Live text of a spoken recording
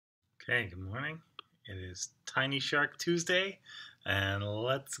Okay, good morning. It is Tiny Shark Tuesday, and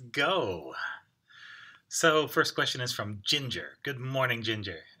let's go. So, first question is from Ginger. Good morning,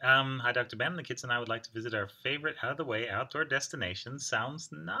 Ginger. Hi, Dr. Ben. The kids and I would like to visit our favorite out of the way outdoor destination. Sounds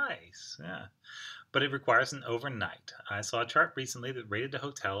nice. Yeah. But it requires an overnight. I saw a chart recently that rated the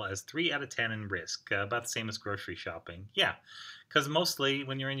hotel as 3 out of 10 in risk, about the same as grocery shopping. Yeah, because mostly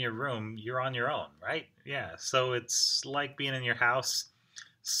when you're in your room, you're on your own, right? Yeah, so it's like being in your house.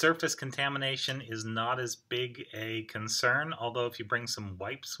 Surface contamination is not as big a concern, although if you bring some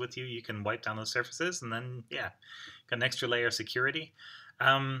wipes with you, you can wipe down those surfaces, and then, yeah, got an extra layer of security.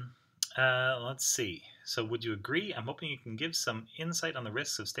 Um, let's see. So, would you agree? I'm hoping you can give some insight on the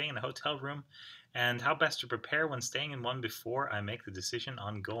risks of staying in a hotel room and how best to prepare when staying in one before I make the decision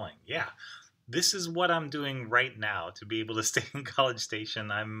on going. Yeah, this is what I'm doing right now to be able to stay in College Station.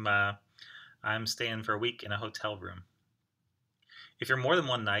 I'm staying for a week in a hotel room. If you're more than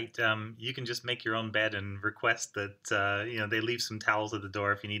one night, you can just make your own bed and request that they leave some towels at the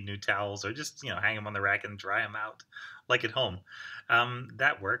door if you need new towels, or just hang them on the rack and dry them out, like at home.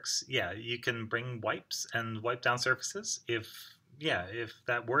 That works. Yeah, you can bring wipes and wipe down surfaces if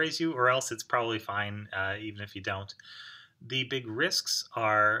that worries you, or else it's probably fine even if you don't. The big risks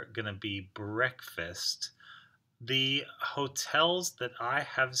are going to be breakfast. The hotels that I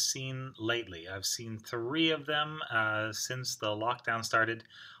have seen lately, I've seen three of them since the lockdown started.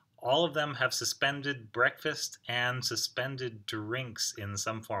 All of them have suspended breakfast and suspended drinks in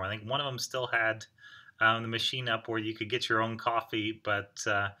some form. I think one of them still had the machine up where you could get your own coffee, but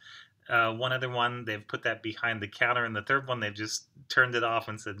one other one, they've put that behind the counter, and the third one, they've just turned it off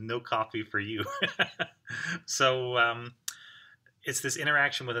and said, no coffee for you. So it's this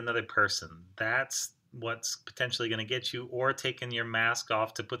interaction with another person. That's what's potentially going to get you, or taking your mask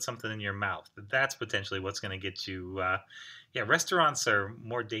off to put something in your mouth. That's potentially what's going to get you. Yeah, restaurants are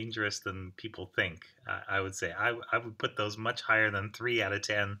more dangerous than people think. I would say I would put those much higher than 3 out of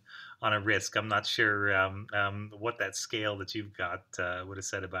 10 on a risk. I'm not sure what that scale that you've got would have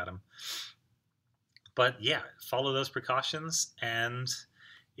said about them. But yeah, follow those precautions, and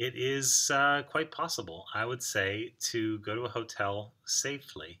it is quite possible, I would say, to go to a hotel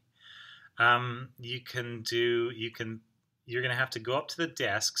safely. You're going to have to go up to the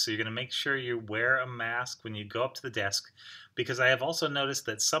desk, so you're going to make sure you wear a mask when you go up to the desk, because I have also noticed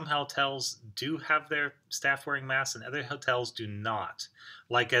that some hotels do have their staff wearing masks and other hotels do not,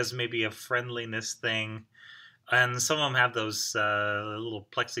 like as maybe a friendliness thing. And some of them have those little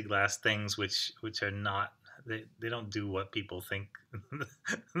plexiglass things, which are not. They don't do what people think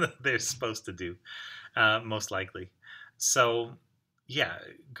they're supposed to do, most likely. So, yeah,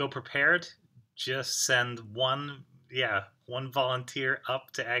 go prepared. Just send one volunteer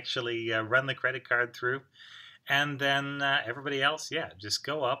up to actually run the credit card through, and then everybody else, yeah, just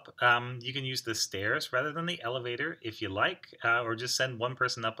go up. You can use the stairs rather than the elevator if you like, or just send one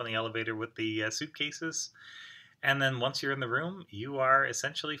person up on the elevator with the suitcases, and then once you're in the room, you are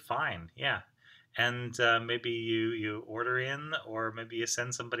essentially fine. Yeah. And maybe you order in, or maybe you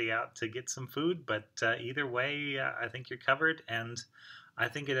send somebody out to get some food. But either way, I think you're covered. And I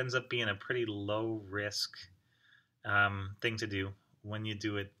think it ends up being a pretty low risk thing to do when you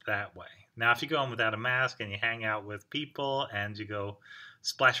do it that way. Now, if you go in without a mask and you hang out with people and you go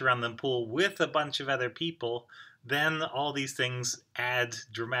splash around the pool with a bunch of other people, then all these things add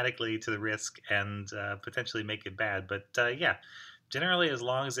dramatically to the risk and potentially make it bad. But yeah, generally, as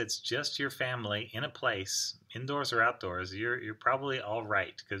long as it's just your family in a place, indoors or outdoors, you're probably all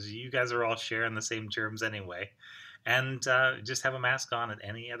right, because you guys are all sharing the same germs anyway. And just have a mask on at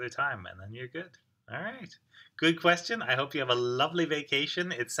any other time, and then you're good. All right. Good question. I hope you have a lovely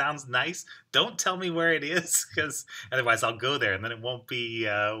vacation. It sounds nice. Don't tell me where it is, because otherwise I'll go there and then it won't be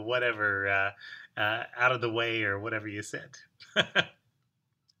out of the way or whatever you said.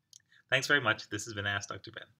 Thanks very much. This has been Ask Dr. Ben.